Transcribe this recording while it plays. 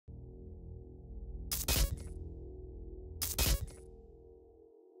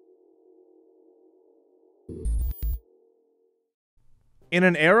In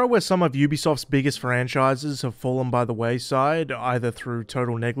an era where some of Ubisoft's biggest franchises have fallen by the wayside, either through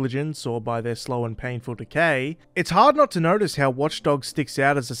total negligence or by their slow and painful decay, it's hard not to notice how Watch Dogs sticks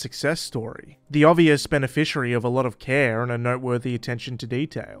out as a success story, the obvious beneficiary of a lot of care and a noteworthy attention to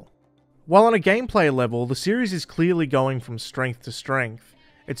detail. While on a gameplay level, the series is clearly going from strength to strength,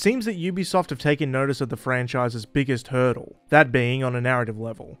 it seems that Ubisoft have taken notice of the franchise's biggest hurdle, that being on a narrative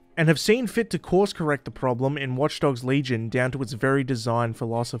level, and have seen fit to course correct the problem in Watch Dogs Legion down to its very design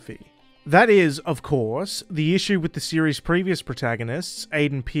philosophy. That is, of course, the issue with the series' previous protagonists,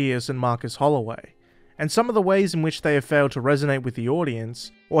 Aiden, Pearce and Marcus Holloway, and some of the ways in which they have failed to resonate with the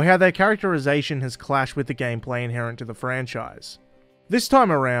audience, or how their characterization has clashed with the gameplay inherent to the franchise. This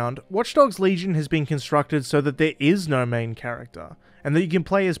time around, Watch Dogs Legion has been constructed so that there is no main character, and that you can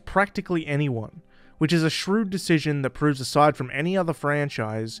play as practically anyone, which is a shrewd decision that proves aside from any other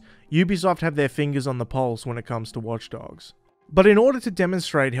franchise, Ubisoft have their fingers on the pulse when it comes to Watch Dogs. But in order to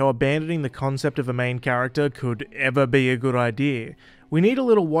demonstrate how abandoning the concept of a main character could ever be a good idea, we need a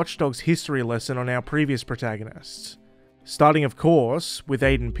little Watch Dogs history lesson on our previous protagonists. Starting of course, with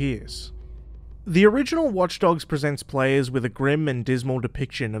Aiden Pearce. The original Watch Dogs presents players with a grim and dismal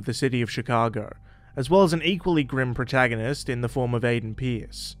depiction of the city of Chicago, as well as an equally grim protagonist in the form of Aiden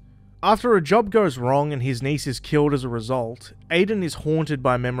Pearce. After a job goes wrong and his niece is killed as a result, Aiden is haunted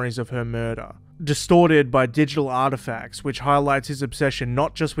by memories of her murder, distorted by digital artifacts which highlights his obsession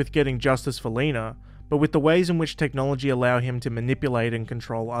not just with getting justice for Lena, but with the ways in which technology allow him to manipulate and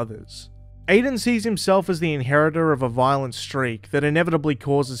control others. Aiden sees himself as the inheritor of a violent streak that inevitably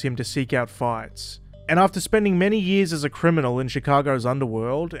causes him to seek out fights. And after spending many years as a criminal in Chicago's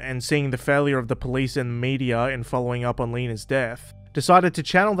underworld, and seeing the failure of the police and media in following up on Lena's death, decided to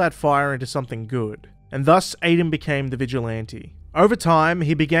channel that fire into something good, and thus Aiden became the vigilante. Over time,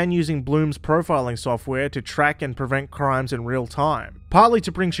 he began using Bloom's profiling software to track and prevent crimes in real time, partly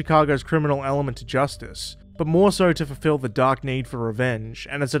to bring Chicago's criminal element to justice, but more so to fulfill the dark need for revenge,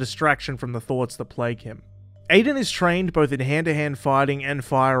 and as a distraction from the thoughts that plague him. Aiden is trained both in hand-to-hand fighting and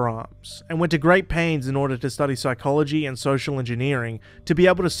firearms, and went to great pains in order to study psychology and social engineering to be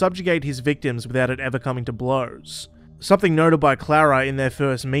able to subjugate his victims without it ever coming to blows. Something noted by Clara in their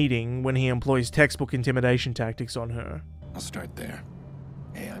first meeting when he employs textbook intimidation tactics on her. I'll start there.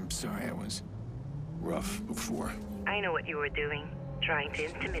 Hey, I'm sorry I was rough before. I know what you were doing, trying to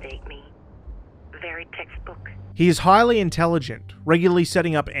intimidate me. Very textbook. He is highly intelligent, regularly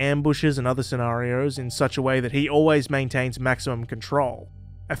setting up ambushes and other scenarios in such a way that he always maintains maximum control,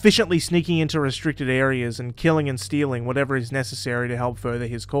 efficiently sneaking into restricted areas and killing and stealing whatever is necessary to help further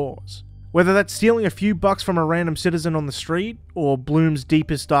his cause. Whether that's stealing a few bucks from a random citizen on the street, or Bloom's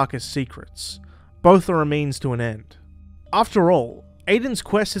deepest darkest secrets, both are a means to an end. After all, Aiden's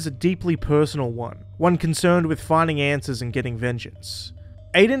quest is a deeply personal one concerned with finding answers and getting vengeance.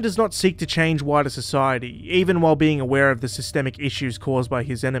 Aiden does not seek to change wider society, even while being aware of the systemic issues caused by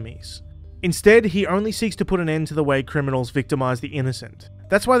his enemies. Instead, he only seeks to put an end to the way criminals victimize the innocent.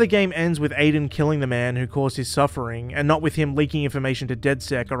 That's why the game ends with Aiden killing the man who caused his suffering, and not with him leaking information to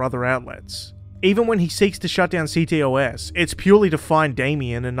DedSec or other outlets. Even when he seeks to shut down CTOS, it's purely to find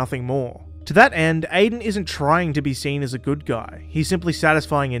Damien and nothing more. To that end, Aiden isn't trying to be seen as a good guy, he's simply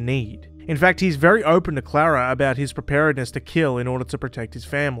satisfying a need. In fact, he's very open to Clara about his preparedness to kill in order to protect his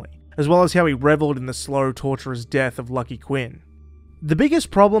family, as well as how he reveled in the slow, torturous death of Lucky Quinn. The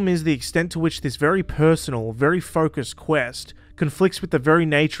biggest problem is the extent to which this very personal, very focused quest conflicts with the very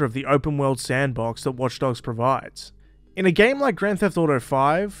nature of the open world sandbox that Watch Dogs provides. In a game like Grand Theft Auto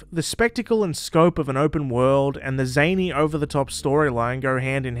V, the spectacle and scope of an open world and the zany over-the-top storyline go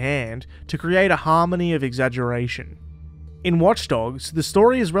hand in hand to create a harmony of exaggeration. In Watch Dogs, the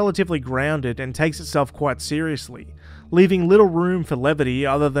story is relatively grounded and takes itself quite seriously, leaving little room for levity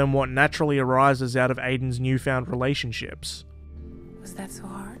other than what naturally arises out of Aiden's newfound relationships. Was that so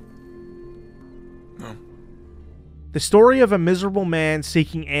hard? No. The story of a miserable man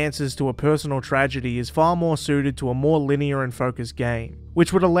seeking answers to a personal tragedy is far more suited to a more linear and focused game,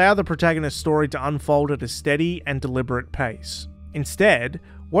 which would allow the protagonist's story to unfold at a steady and deliberate pace. Instead,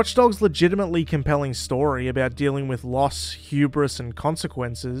 Watch Dogs' legitimately compelling story about dealing with loss, hubris, and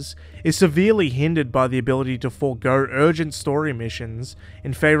consequences is severely hindered by the ability to forego urgent story missions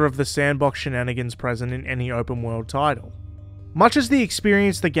in favour of the sandbox shenanigans present in any open world title. Much as the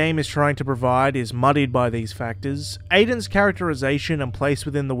experience the game is trying to provide is muddied by these factors, Aiden's characterization and place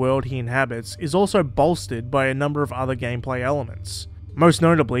within the world he inhabits is also bolstered by a number of other gameplay elements, most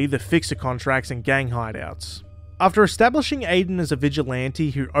notably the fixer contracts and gang hideouts. After establishing Aiden as a vigilante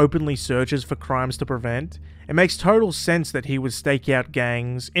who openly searches for crimes to prevent, it makes total sense that he would stake out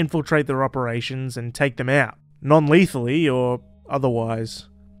gangs, infiltrate their operations, and take them out, non-lethally or otherwise.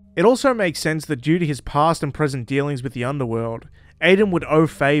 It also makes sense that due to his past and present dealings with the underworld, Aiden would owe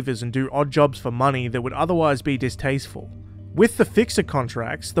favours and do odd jobs for money that would otherwise be distasteful. With the fixer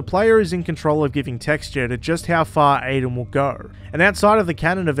contracts, the player is in control of giving texture to just how far Aiden will go, and outside of the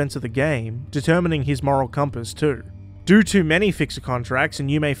canon events of the game, determining his moral compass too. Do too many fixer contracts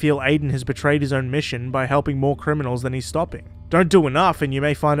and you may feel Aiden has betrayed his own mission by helping more criminals than he's stopping. Don't do enough and you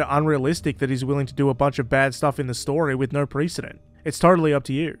may find it unrealistic that he's willing to do a bunch of bad stuff in the story with no precedent. It's totally up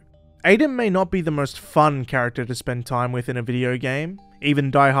to you. Aiden may not be the most fun character to spend time with in a video game,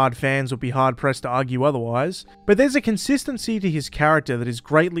 even die-hard fans would be hard-pressed to argue otherwise, but there's a consistency to his character that is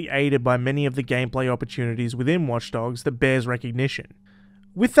greatly aided by many of the gameplay opportunities within Watch Dogs that bears recognition.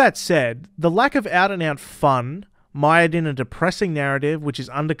 With that said, the lack of out-and-out fun, mired in a depressing narrative which is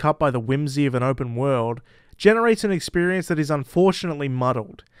undercut by the whimsy of an open world, generates an experience that is unfortunately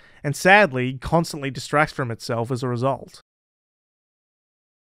muddled, and sadly, constantly distracts from itself as a result.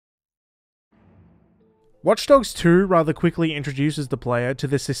 Watch Dogs 2 rather quickly introduces the player to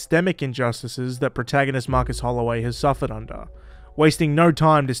the systemic injustices that protagonist Marcus Holloway has suffered under, wasting no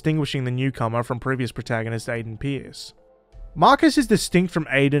time distinguishing the newcomer from previous protagonist Aiden Pearce. Marcus is distinct from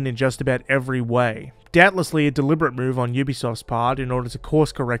Aiden in just about every way, doubtlessly a deliberate move on Ubisoft's part in order to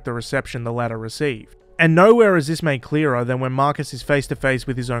course correct the reception the latter received. And nowhere is this made clearer than when Marcus is face to face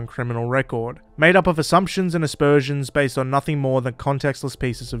with his own criminal record, made up of assumptions and aspersions based on nothing more than contextless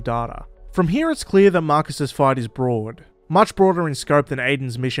pieces of data. From here it's clear that Marcus's fight is broad, much broader in scope than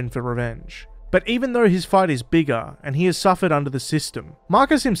Aiden's mission for revenge. But even though his fight is bigger, and he has suffered under the system,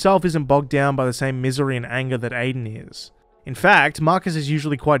 Marcus himself isn't bogged down by the same misery and anger that Aiden is. In fact, Marcus is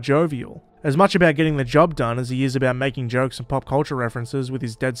usually quite jovial, as much about getting the job done as he is about making jokes and pop culture references with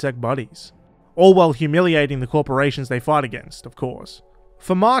his DedSec buddies. All while humiliating the corporations they fight against, of course.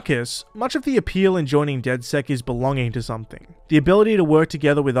 For Marcus, much of the appeal in joining DedSec is belonging to something, the ability to work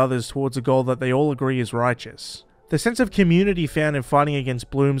together with others towards a goal that they all agree is righteous. The sense of community found in fighting against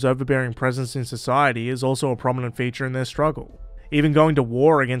Bloom's overbearing presence in society is also a prominent feature in their struggle, even going to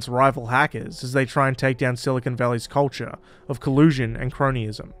war against rival hackers as they try and take down Silicon Valley's culture of collusion and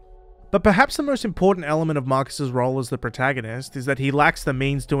cronyism. But perhaps the most important element of Marcus's role as the protagonist is that he lacks the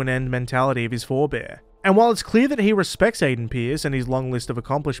means to an end mentality of his forebear. And while it's clear that he respects Aiden Pearce and his long list of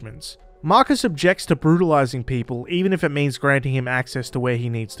accomplishments, Marcus objects to brutalizing people even if it means granting him access to where he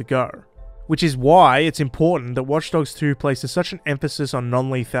needs to go. Which is why it's important that Watch Dogs 2 places such an emphasis on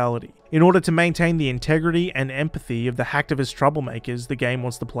non-lethality, in order to maintain the integrity and empathy of the hacktivist troublemakers the game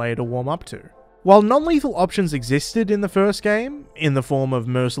wants the player to warm up to. While non-lethal options existed in the first game, in the form of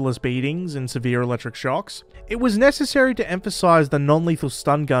merciless beatings and severe electric shocks, it was necessary to emphasize the non-lethal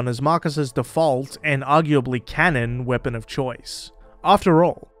stun gun as Marcus's default and arguably canon weapon of choice. After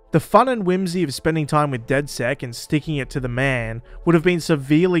all, the fun and whimsy of spending time with DedSec and sticking it to the man would have been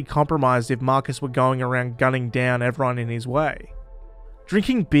severely compromised if Marcus were going around gunning down everyone in his way.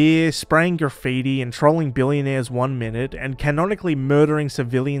 Drinking beer, spraying graffiti, and trolling billionaires one minute, and canonically murdering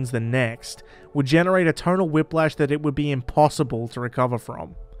civilians the next, would generate a tonal whiplash that it would be impossible to recover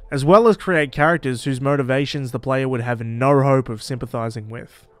from, as well as create characters whose motivations the player would have no hope of sympathizing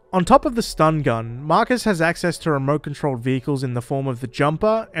with. On top of the stun gun, Marcus has access to remote-controlled vehicles in the form of the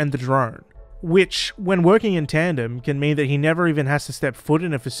jumper and the drone, which, when working in tandem, can mean that he never even has to step foot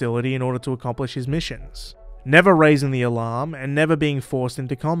in a facility in order to accomplish his missions, never raising the alarm and never being forced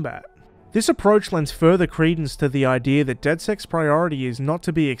into combat. This approach lends further credence to the idea that DedSec's priority is not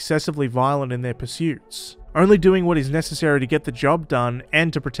to be excessively violent in their pursuits, only doing what is necessary to get the job done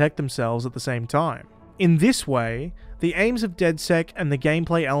and to protect themselves at the same time. In this way, the aims of DedSec and the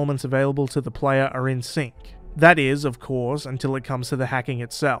gameplay elements available to the player are in sync. That is, of course, until it comes to the hacking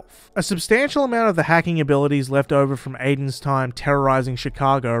itself. A substantial amount of the hacking abilities left over from Aiden's time terrorizing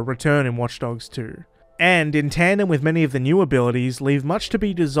Chicago return in Watch Dogs 2. And, in tandem with many of the new abilities, leave much to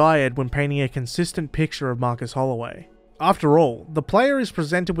be desired when painting a consistent picture of Marcus Holloway. After all, the player is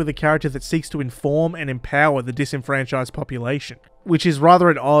presented with a character that seeks to inform and empower the disenfranchised population, which is rather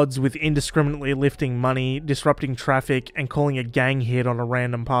at odds with indiscriminately lifting money, disrupting traffic, and calling a gang hit on a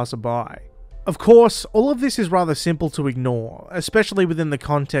random passerby. Of course, all of this is rather simple to ignore, especially within the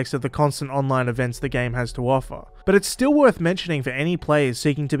context of the constant online events the game has to offer, but it's still worth mentioning for any players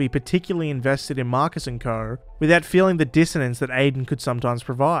seeking to be particularly invested in Marcus & Co. without feeling the dissonance that Aiden could sometimes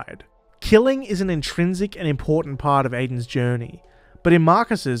provide. Killing is an intrinsic and important part of Aiden's journey, but in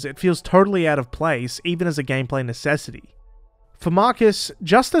Marcus's it feels totally out of place even as a gameplay necessity. For Marcus,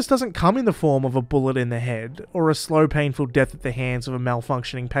 justice doesn't come in the form of a bullet in the head, or a slow painful death at the hands of a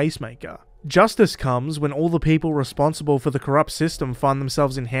malfunctioning pacemaker. Justice comes when all the people responsible for the corrupt system find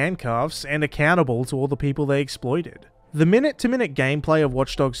themselves in handcuffs and accountable to all the people they exploited. The minute-to-minute gameplay of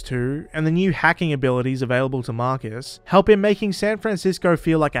Watch Dogs 2 and the new hacking abilities available to Marcus help in making San Francisco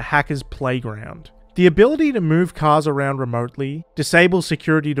feel like a hacker's playground. The ability to move cars around remotely, disable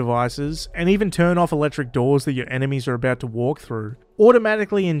security devices, and even turn off electric doors that your enemies are about to walk through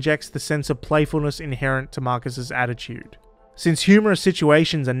automatically injects the sense of playfulness inherent to Marcus's attitude, since humorous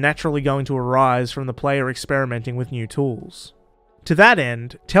situations are naturally going to arise from the player experimenting with new tools. To that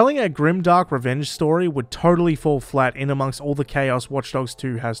end, telling a grimdark revenge story would totally fall flat in amongst all the chaos Watch Dogs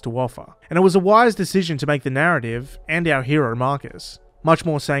 2 has to offer, and it was a wise decision to make the narrative, and our hero Marcus, much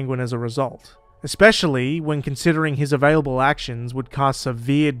more sanguine as a result, especially when considering his available actions would cast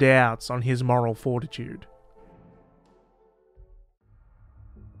severe doubts on his moral fortitude.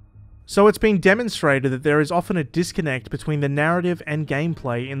 So it's been demonstrated that there is often a disconnect between the narrative and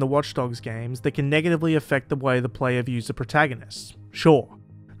gameplay in the Watch Dogs games that can negatively affect the way the player views the protagonists. Sure,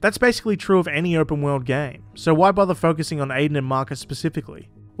 that's basically true of any open world game, so why bother focusing on Aiden and Marcus specifically?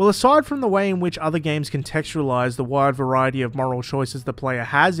 Well, aside from the way in which other games contextualize the wide variety of moral choices the player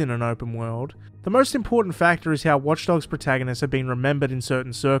has in an open world, the most important factor is how Watch Dogs protagonists have been remembered in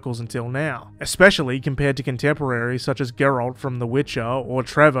certain circles until now, especially compared to contemporaries such as Geralt from The Witcher or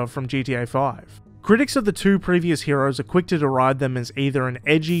Trevor from GTA 5. Critics of the two previous heroes are quick to deride them as either an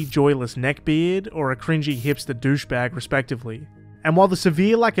edgy, joyless neckbeard or a cringy hipster douchebag respectively. And while the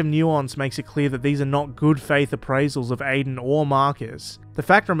severe lack of nuance makes it clear that these are not good faith appraisals of Aiden or Marcus, the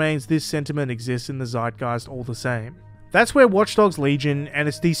fact remains this sentiment exists in the zeitgeist all the same. That's where Watch Dogs Legion and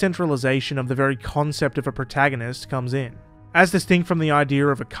its decentralization of the very concept of a protagonist comes in. As distinct from the idea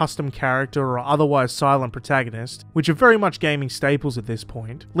of a custom character or otherwise silent protagonist, which are very much gaming staples at this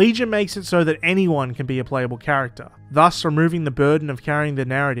point, Legion makes it so that anyone can be a playable character, thus removing the burden of carrying the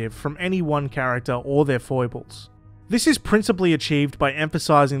narrative from any one character or their foibles. This is principally achieved by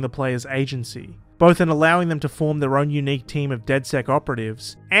emphasizing the player's agency, both in allowing them to form their own unique team of DedSec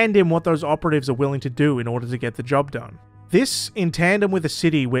operatives, and in what those operatives are willing to do in order to get the job done. This, in tandem with a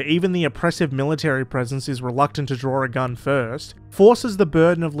city where even the oppressive military presence is reluctant to draw a gun first, forces the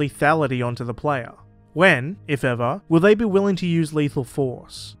burden of lethality onto the player. When, if ever, will they be willing to use lethal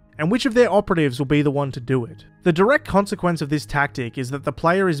force? And which of their operatives will be the one to do it? The direct consequence of this tactic is that the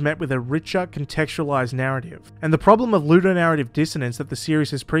player is met with a richer, contextualized narrative, and the problem of ludonarrative dissonance that the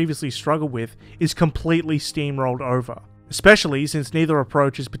series has previously struggled with is completely steamrolled over, especially since neither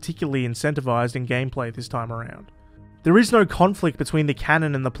approach is particularly incentivized in gameplay this time around. There is no conflict between the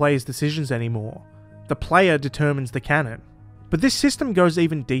canon and the player's decisions anymore. The player determines the canon. But this system goes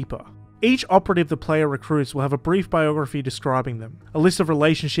even deeper. Each operative the player recruits will have a brief biography describing them, a list of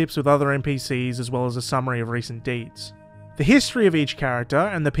relationships with other NPCs as well as a summary of recent deeds. The history of each character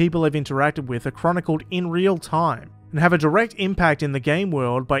and the people they've interacted with are chronicled in real time, and have a direct impact in the game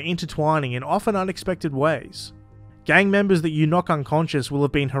world by intertwining in often unexpected ways. Gang members that you knock unconscious will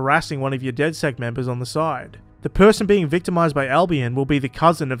have been harassing one of your DedSec members on the side. The person being victimized by Albion will be the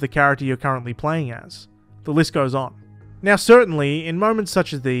cousin of the character you're currently playing as. The list goes on. Now certainly, in moments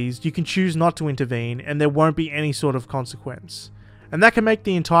such as these, you can choose not to intervene and there won't be any sort of consequence. And that can make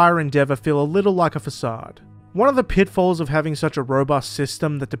the entire endeavour feel a little like a facade. One of the pitfalls of having such a robust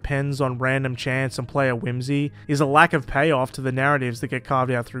system that depends on random chance and player whimsy is a lack of payoff to the narratives that get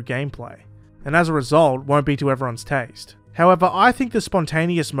carved out through gameplay. And as a result, won't be to everyone's taste. However, I think the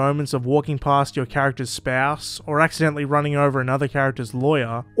spontaneous moments of walking past your character's spouse, or accidentally running over another character's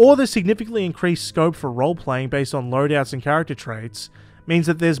lawyer, or the significantly increased scope for role-playing based on loadouts and character traits, means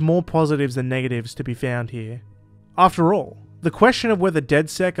that there's more positives than negatives to be found here. After all, the question of whether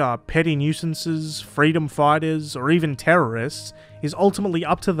DedSec are petty nuisances, freedom fighters, or even terrorists is ultimately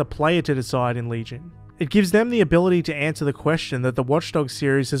up to the player to decide in Legion. It gives them the ability to answer the question that the Watch Dogs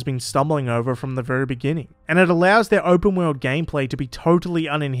series has been stumbling over from the very beginning, and it allows their open world gameplay to be totally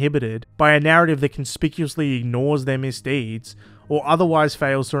uninhibited by a narrative that conspicuously ignores their misdeeds, or otherwise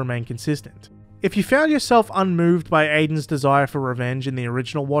fails to remain consistent. If you found yourself unmoved by Aiden's desire for revenge in the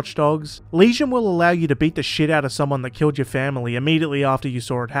original Watch Dogs, Legion will allow you to beat the shit out of someone that killed your family immediately after you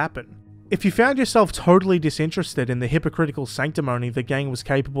saw it happen. If you found yourself totally disinterested in the hypocritical sanctimony the gang was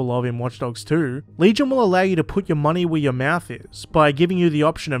capable of in Watch Dogs 2, Legion will allow you to put your money where your mouth is, by giving you the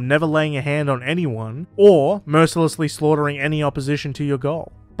option of never laying a hand on anyone, or mercilessly slaughtering any opposition to your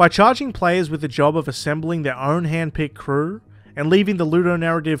goal. By charging players with the job of assembling their own hand-picked crew, and leaving the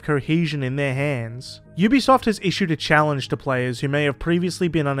ludonarrative cohesion in their hands, Ubisoft has issued a challenge to players who may have previously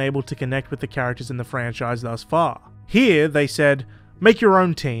been unable to connect with the characters in the franchise thus far. Here, they said, make your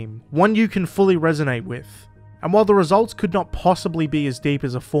own team, one you can fully resonate with. And while the results could not possibly be as deep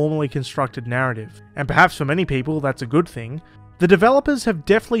as a formally constructed narrative, and perhaps for many people that's a good thing, The developers have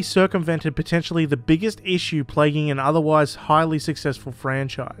deftly circumvented potentially the biggest issue plaguing an otherwise highly successful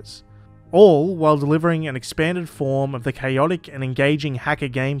franchise, all while delivering an expanded form of the chaotic and engaging hacker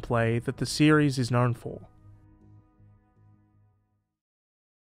gameplay that the series is known for.